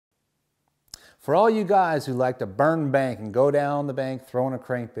For all you guys who like to burn bank and go down the bank throwing a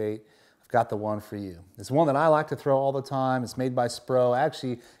crankbait, I've got the one for you. It's one that I like to throw all the time. It's made by SPRO.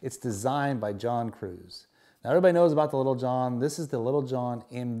 Actually, it's designed by John Cruz. Now everybody knows about the Little John. This is the Little John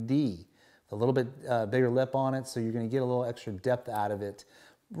MD. A little bit bigger lip on it, so you're going to get a little extra depth out of it.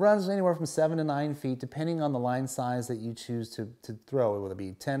 Runs anywhere from 7 to 9 feet, depending on the line size that you choose to throw. Whether it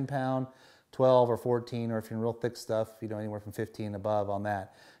be 10 pound, 12 or 14, or if you're in real thick stuff, anywhere from 15 above on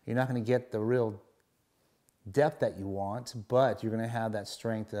that. You're not going to get the real depth that you want, but you're going to have that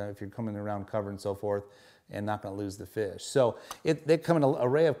strength if you're coming around cover and so forth, and not going to lose the fish. So they come in an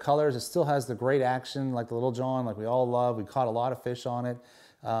array of colors. It still has the great action like the Little John, like we all love. We caught a lot of fish on it.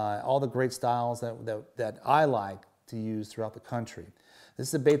 All the great styles that I like to use throughout the country. This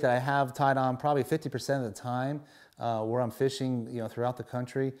is a bait that I have tied on probably 50% of the time where I'm fishing, throughout the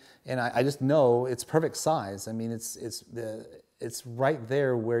country, and I just know it's perfect size. I mean, it's right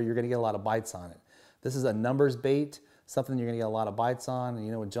there where you're going to get a lot of bites on it. This is a numbers bait, something you're going to get a lot of bites on,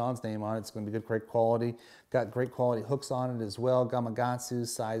 and with John's name on it, it's going to be good, great quality. Got great quality hooks on it as well. Gamakatsu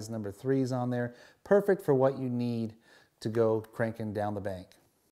size number 3s on there. Perfect for what you need to go cranking down the bank.